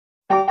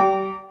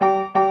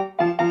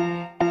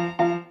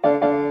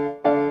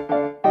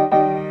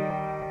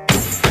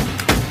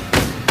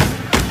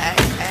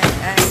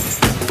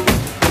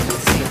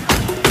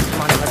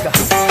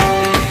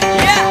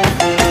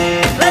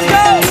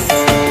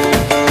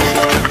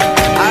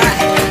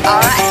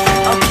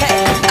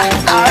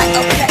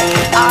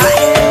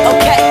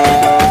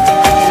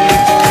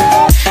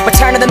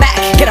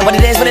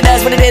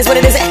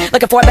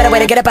Looking for a better way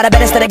to get up out of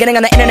bed instead of getting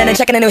on the internet and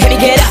checking a new hit. Me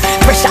get up,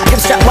 first shot,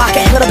 hip strut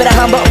walking. A little bit of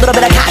humble, a little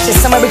bit of cautious.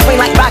 Somewhere between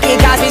like Rocky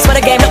and Cosby's for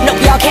the game.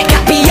 Nope, y'all can't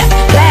copy yet.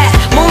 Bad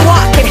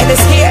moonwalking, and this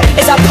here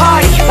is our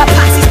party. My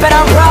posse's been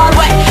on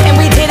Broadway, and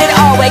we did it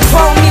all way.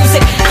 Grown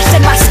music, I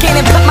shed my skin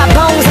and put my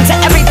bones into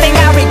everything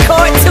I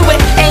record to it.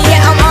 And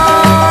yeah, I'm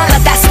on.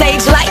 Let that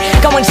stage light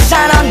go and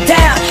shine on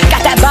down.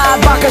 Got that Bob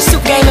Barker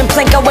suit game and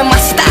Plinko in my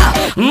style.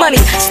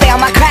 Money, stay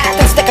on my craft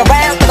and stick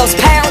around for those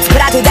pounds.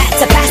 But I do that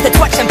to pass the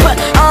torch and put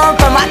on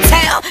for my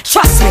town.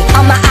 Trust me,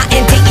 I'm my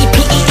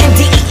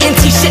INDEPENDENT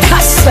shit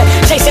hustling.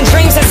 Chasing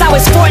dreams since I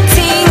was 14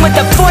 with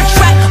the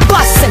 4-track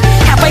bustin'.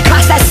 Halfway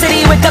across that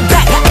city with the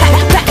back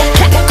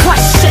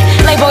crush it.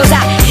 Labels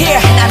out here,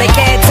 now they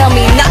can't tell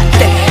me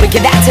nothing. We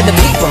give that to the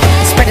people,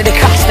 spread it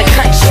across the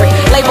country.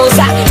 Labels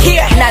out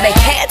here, now they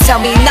can't tell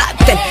me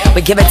nothing.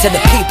 We give it to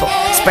the people,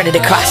 spread it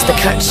across the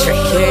country.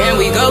 Here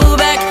we go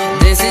back,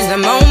 this is the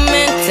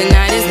moment.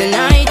 Tonight is the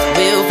night,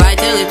 we'll fight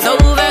till it's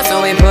over.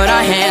 So we put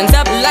our hands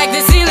up like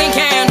the ceiling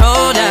can't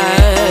hold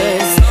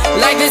us.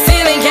 Like the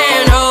ceiling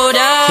can't hold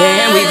us.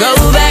 Here we go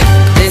back,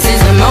 this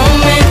is the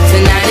moment.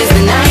 Tonight is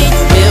the night,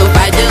 we'll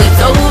fight till it's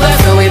over.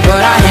 So we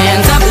put our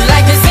hands up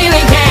like the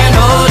ceiling can't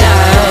hold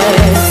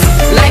us.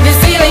 Like the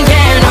ceiling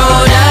can't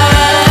hold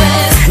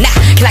us. Nah,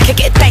 can I kick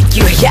it? Thank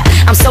you, yeah,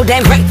 I'm so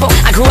damn grateful.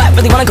 I grew up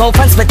really wanna go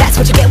fronts, but that's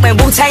what you get when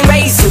Wu-Tang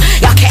raised you.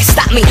 Y'all can't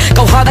stop me,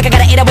 go hard like I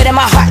got an 808 in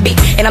my heartbeat.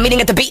 And I'm eating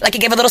at the beat like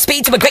it gave a little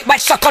speed to a great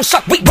white shark on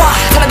shark. We raw,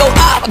 time to go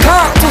up,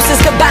 gone, deuces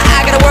goodbye.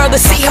 I got a world to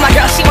see, and my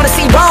girl, she wanna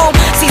see Rome.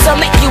 Caesar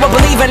make you a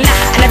believer,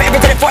 nah, I never ever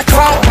did it for a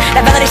throne.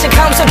 That validation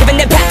comes from giving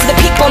it back to the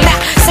people. Now,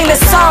 sing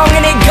this song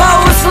and it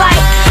goes like,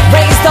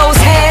 raise those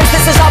hands,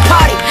 this is our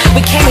party.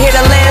 We came here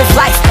to live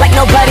life like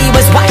nobody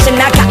was watching.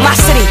 I got my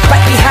city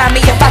right behind me.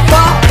 If I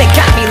fall, they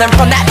got me. Learn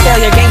from that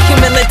failure, gain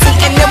humility,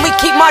 and then we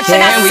keep marching.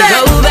 And we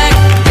go back.